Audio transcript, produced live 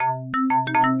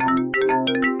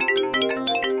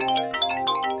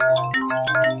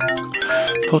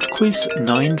PodQuiz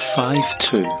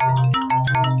 952.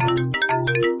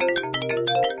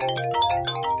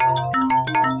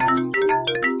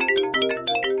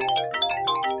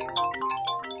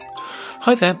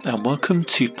 Hi there and welcome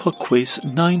to PodQuiz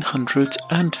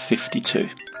 952.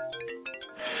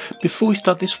 Before we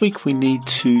start this week, we need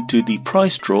to do the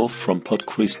prize draw from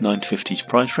PodQuiz 950's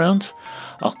prize round.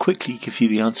 I'll quickly give you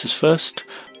the answers first.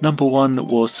 Number 1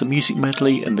 was the music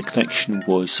medley and the connection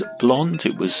was blonde.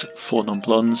 It was 4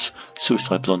 non-blondes,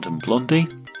 Suicide Blonde and Blondie.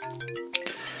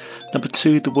 Number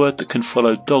 2, the word that can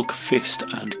follow dog, fist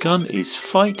and gun is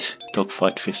fight. Dog,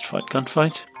 fight, fist, fight,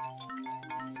 gunfight.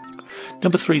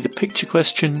 Number 3, the picture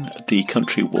question. The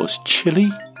country was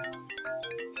Chile.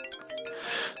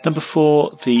 Number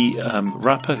 4, the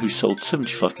rapper who sold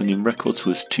 75 million records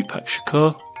was Tupac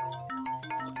Shakur.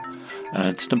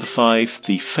 And number 5,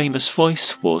 the famous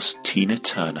voice was Tina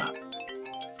Turner.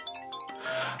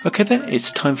 Okay then,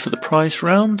 it's time for the prize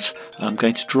round. I'm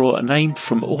going to draw a name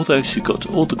from all those who got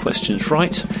all the questions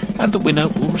right, and the winner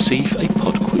will receive a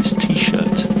PodQuiz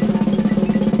t-shirt.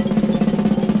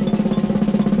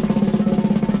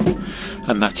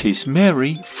 And that is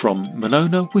Mary from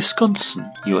Monona, Wisconsin,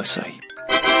 USA.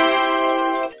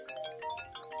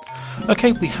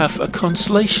 Okay, we have a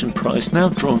consolation prize now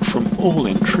drawn from all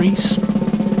entries.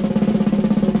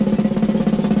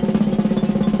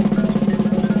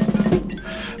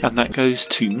 And that goes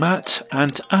to Matt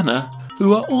and Anna,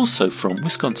 who are also from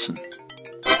Wisconsin.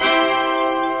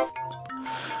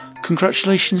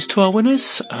 Congratulations to our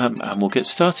winners, and we'll get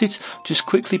started. Just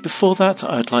quickly before that,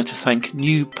 I'd like to thank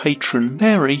new patron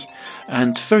Mary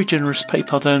and very generous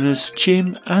PayPal donors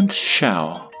Jim and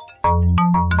Shao.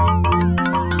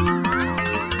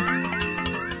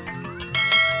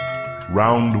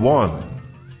 Round 1.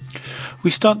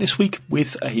 We start this week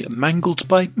with a Mangled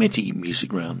by MIDI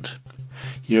music round.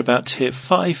 You're about to hear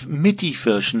 5 MIDI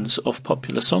versions of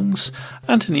popular songs,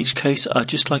 and in each case I'd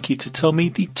just like you to tell me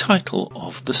the title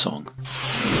of the song.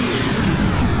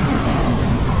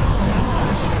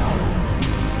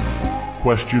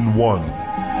 Question 1.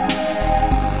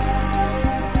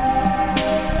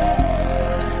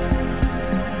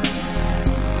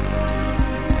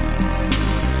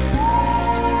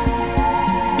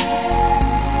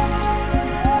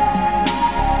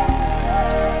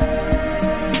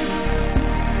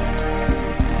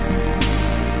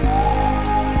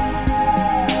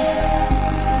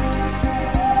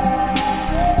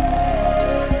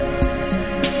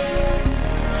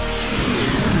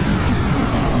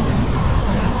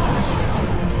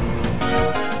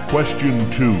 Question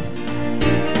 2.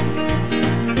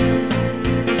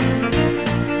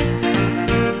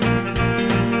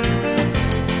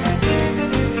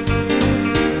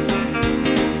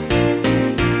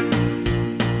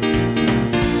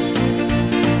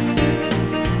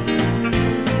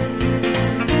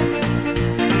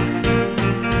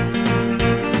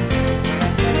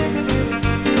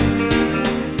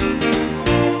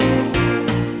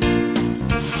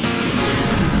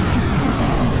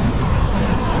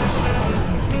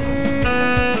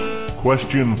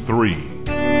 Question 3.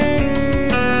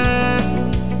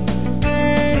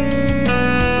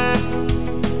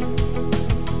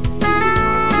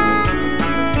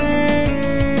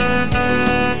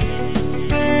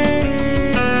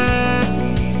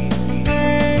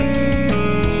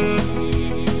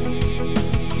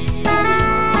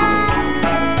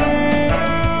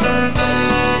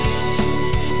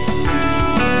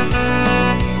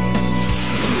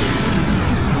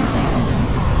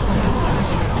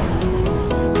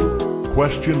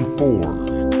 Question 4.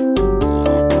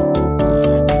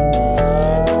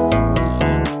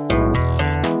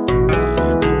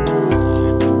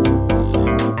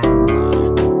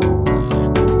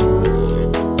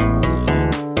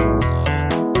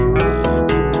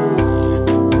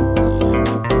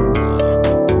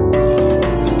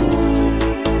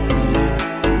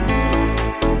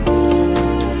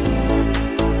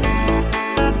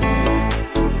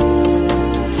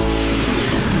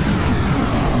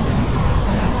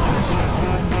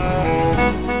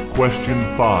 Question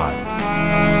 5.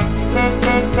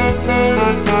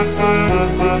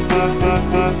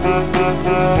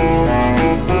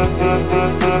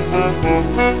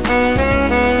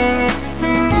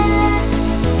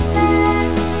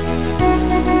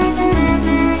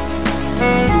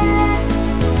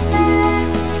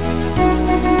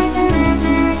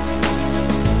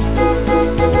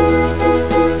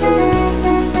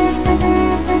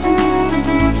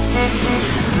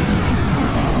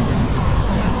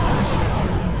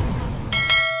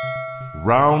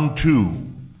 Round 2.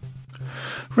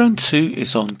 Round 2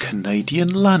 is on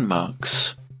Canadian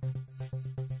landmarks.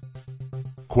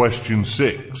 Question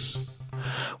 6.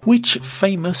 Which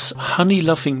famous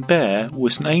honey-loving bear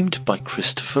was named by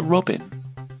Christopher Robin?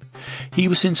 He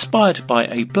was inspired by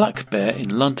a black bear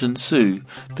in London Zoo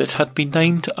that had been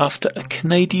named after a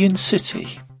Canadian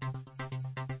city.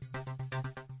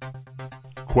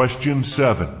 Question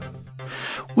 7.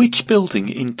 Which building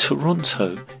in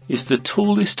Toronto is the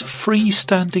tallest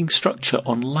freestanding structure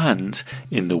on land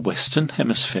in the Western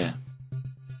Hemisphere?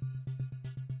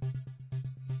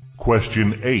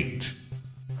 Question 8.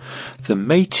 The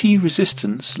Métis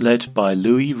resistance led by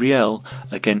Louis Riel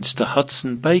against the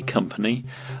Hudson Bay Company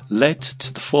led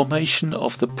to the formation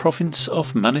of the province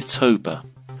of Manitoba.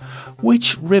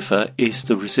 Which river is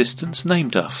the resistance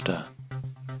named after?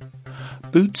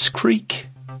 Boots Creek,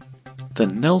 the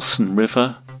Nelson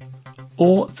River,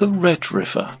 or the Red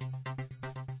River?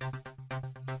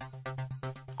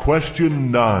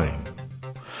 Question 9.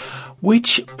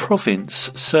 Which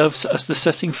province serves as the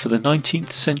setting for the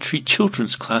 19th century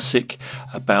children's classic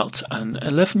about an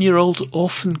 11-year-old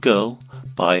orphan girl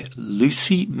by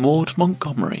Lucy Maud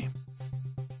Montgomery?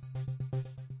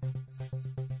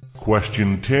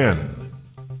 Question 10.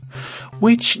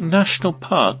 Which national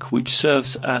park, which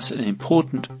serves as an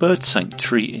important bird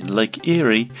sanctuary in Lake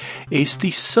Erie, is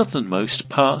the southernmost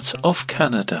part of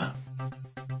Canada?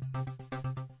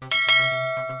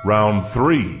 Round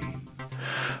 3.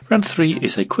 Round 3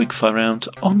 is a quickfire round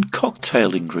on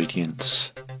cocktail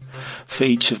ingredients. For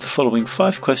each of the following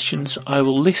 5 questions, I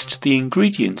will list the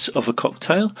ingredients of a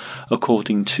cocktail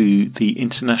according to the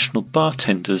International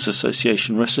Bartenders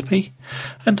Association recipe,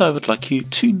 and I would like you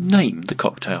to name the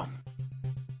cocktail.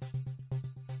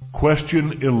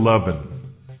 Question 11.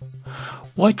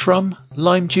 White rum,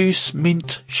 lime juice,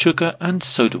 mint, sugar and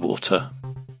soda water.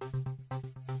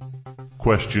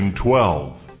 Question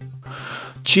 12.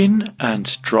 Gin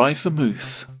and dry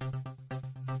vermouth.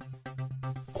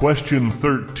 Question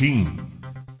 13.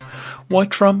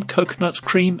 White rum, coconut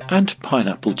cream and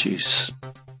pineapple juice.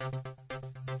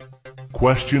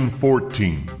 Question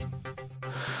 14.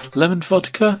 Lemon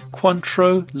vodka,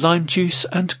 Cointreau, lime juice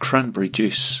and cranberry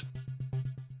juice.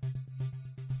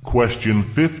 Question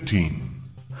 15.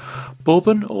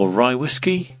 Bourbon or rye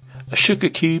whiskey, a sugar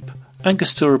cube,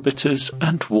 Angostura bitters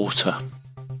and water.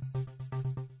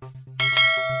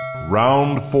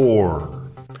 Round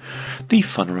 4. The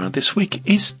fun around this week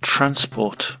is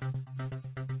transport.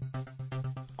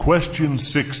 Question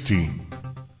 16.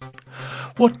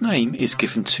 What name is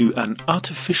given to an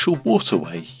artificial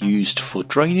waterway used for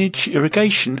drainage,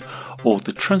 irrigation, or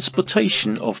the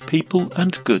transportation of people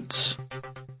and goods?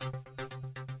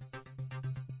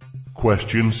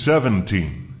 Question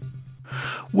 17.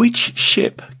 Which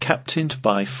ship, captained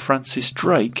by Francis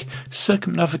Drake,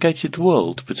 circumnavigated the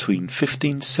world between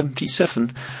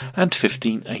 1577 and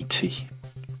 1580?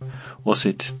 Was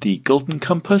it the Golden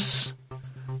Compass,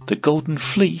 the Golden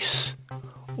Fleece,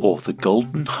 or the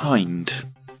Golden Hind?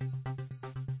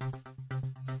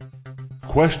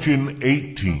 Question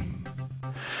 18.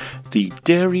 The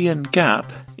Darien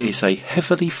Gap is a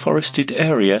heavily forested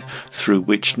area through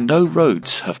which no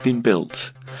roads have been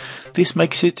built. This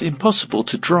makes it impossible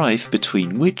to drive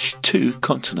between which 2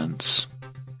 continents?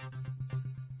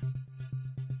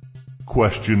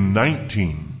 Question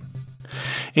 19.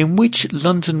 In which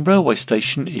London railway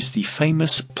station is the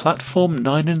famous Platform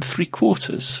 9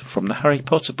 3/4 from the Harry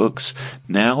Potter books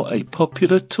now a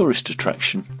popular tourist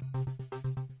attraction?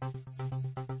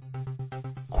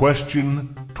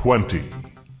 Question 20.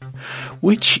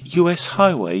 Which US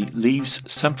highway leaves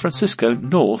San Francisco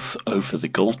north over the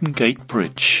Golden Gate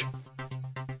Bridge?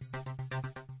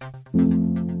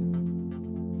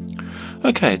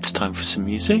 Okay, it's time for some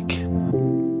music.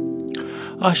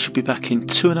 I shall be back in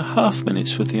 2.5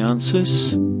 minutes with the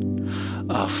answers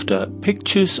after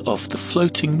Pictures of the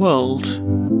Floating World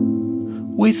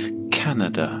with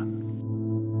Canada.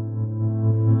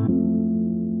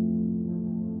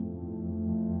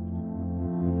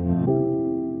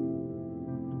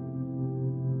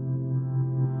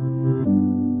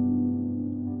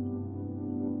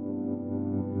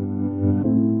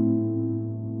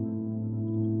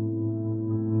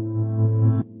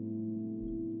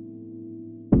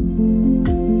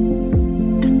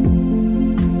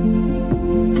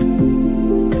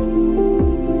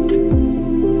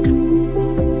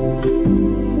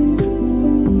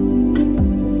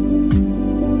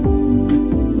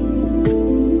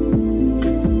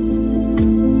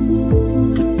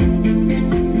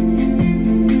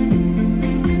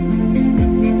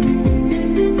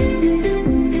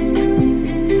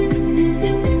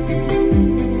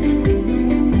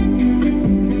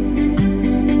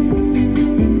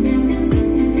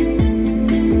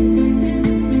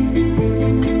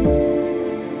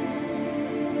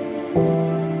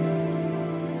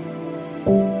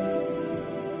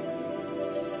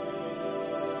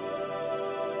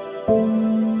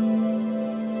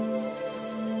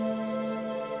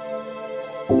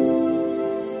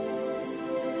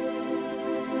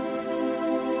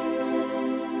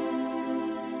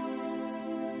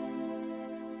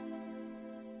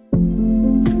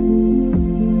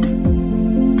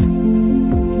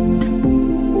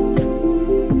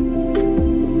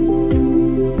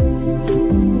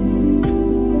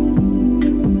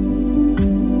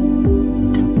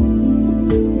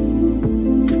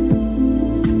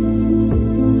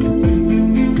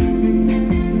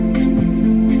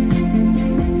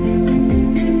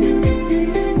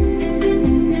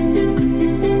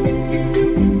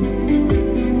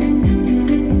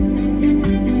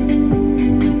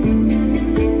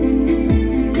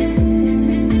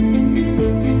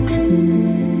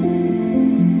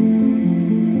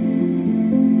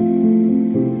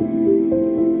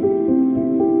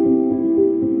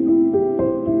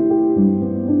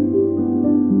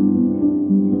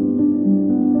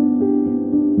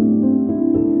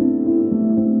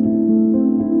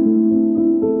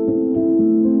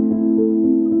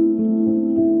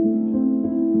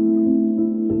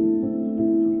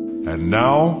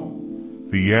 now,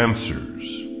 the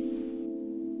answers.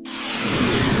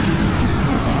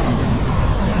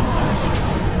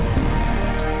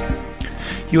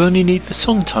 You only need the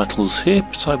song titles here,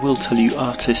 but I will tell you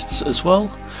artists as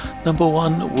well. Number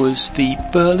 1 was the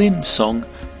Berlin song,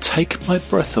 Take My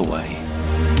Breath Away.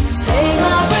 Take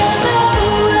my breath away.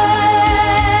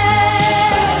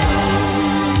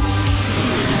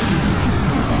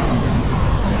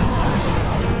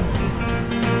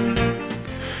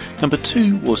 Number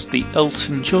 2 was the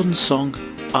Elton John song,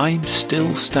 I'm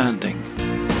Still Standing.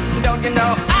 Don't you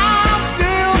know I'm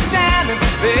still standing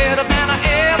better than I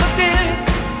ever did.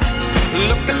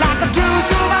 Looking like a true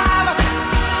survivor,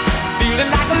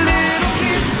 feeling like a little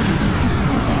kid.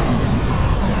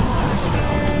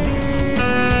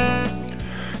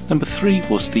 Number 3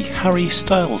 was the Harry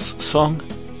Styles song,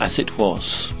 As It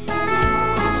Was.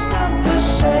 It's not the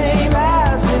same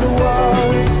as it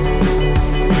was,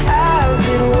 as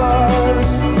it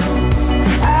was,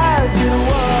 as it was.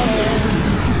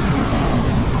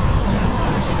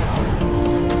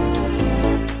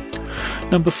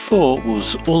 Number 4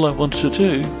 was All I Want to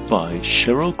Do by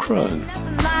Sheryl Crow.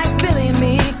 Nothing like Billy and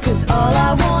me, 'cause all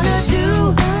I wanna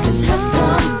do is have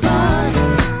some fun.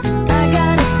 I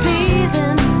got a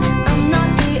feeling I'm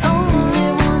not the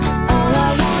only one. All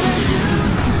I wanna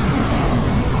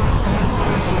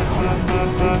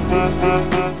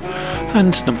do.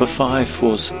 And number 5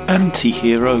 was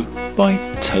Anti-Hero by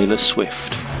Taylor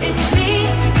Swift. It's me,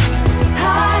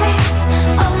 hi,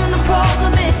 I'm the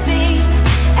problem, it's me.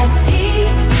 At tea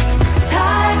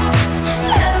time,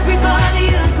 everybody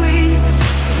agrees.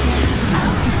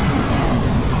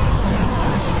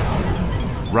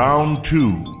 Round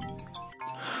 2.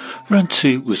 Round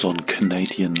 2 was on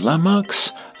Canadian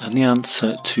landmarks, and the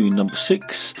answer to number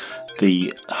 6,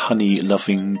 the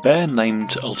honey-loving bear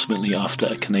named ultimately after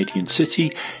a Canadian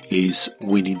city, is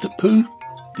Winnie the Pooh.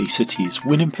 The city is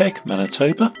Winnipeg,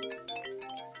 Manitoba.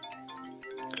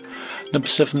 Number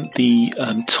 7, the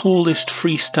tallest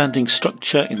freestanding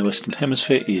structure in the Western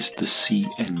Hemisphere is the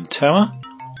CN Tower.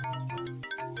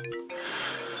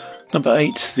 Number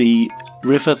 8, the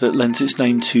river that lends its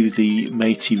name to the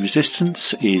Métis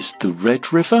resistance is the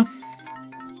Red River.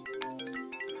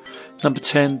 Number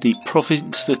 10, the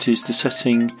province that is the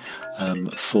setting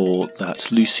for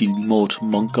that Lucy Maud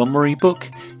Montgomery book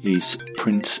is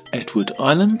Prince Edward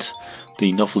Island.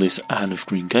 The novel is Anne of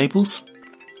Green Gables.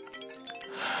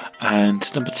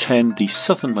 And number 10, the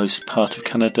southernmost part of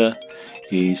Canada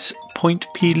is Point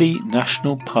Pelee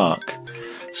National Park,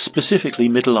 specifically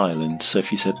Middle Island. So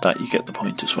if you said that, you get the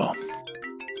point as well.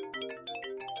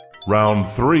 Round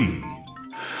 3.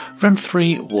 Round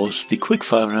 3 was the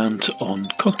quickfire round on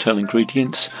cocktail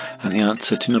ingredients, and the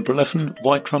answer to number 11,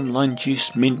 white rum, lime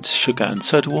juice, mint, sugar and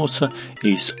soda water,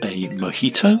 is a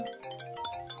mojito.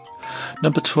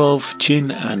 Number 12, gin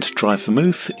and dry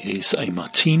vermouth, is a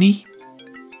martini.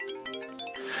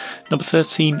 Number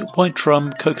 13, white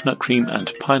rum, coconut cream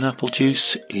and pineapple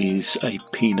juice, is a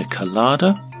pina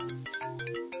colada.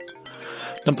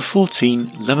 Number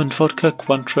 14, lemon vodka,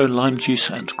 Cointreau, lime juice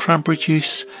and cranberry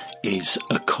juice, is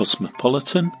a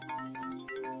cosmopolitan.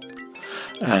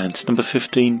 And number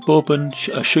 15, bourbon,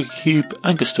 a sugar cube,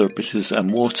 Angostura bitters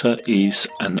and water, is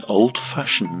an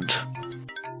old-fashioned.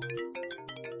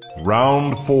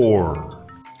 Round 4.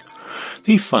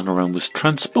 The final round was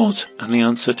transport, and the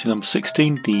answer to number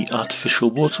 16, the artificial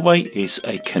waterway, is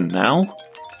a canal.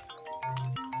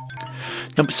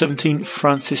 Number 17,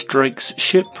 Francis Drake's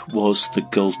ship was the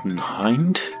Golden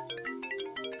Hind.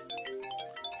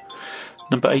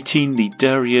 Number 18, the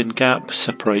Darien Gap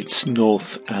separates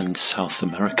North and South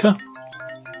America.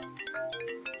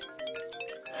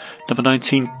 Number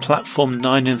 19, platform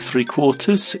 9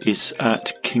 3/4 is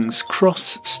at King's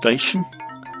Cross Station.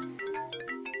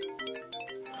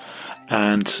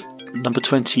 And number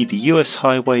 20, the US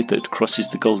highway that crosses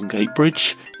the Golden Gate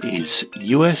Bridge is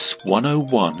US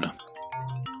 101.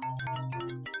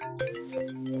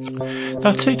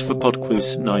 That's it for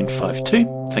PodQuiz 952.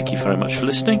 Thank you very much for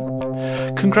listening.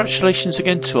 Congratulations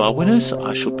again to our winners.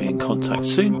 I shall be in contact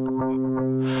soon.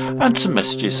 And some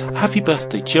messages. Happy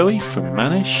birthday, Joey from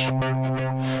Manish.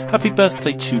 Happy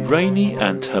birthday to Rainey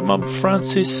and her mum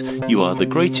Francis. You are the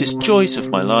greatest joys of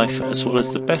my life, as well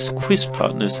as the best quiz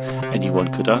partners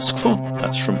anyone could ask for.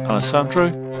 That's from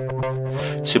Alessandro.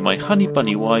 To my honey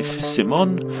bunny wife,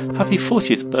 Simone. Happy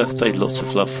 40th birthday, lots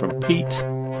of love from Pete.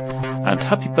 And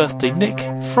happy birthday, Nick,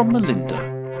 from Melinda.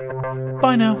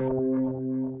 Bye now.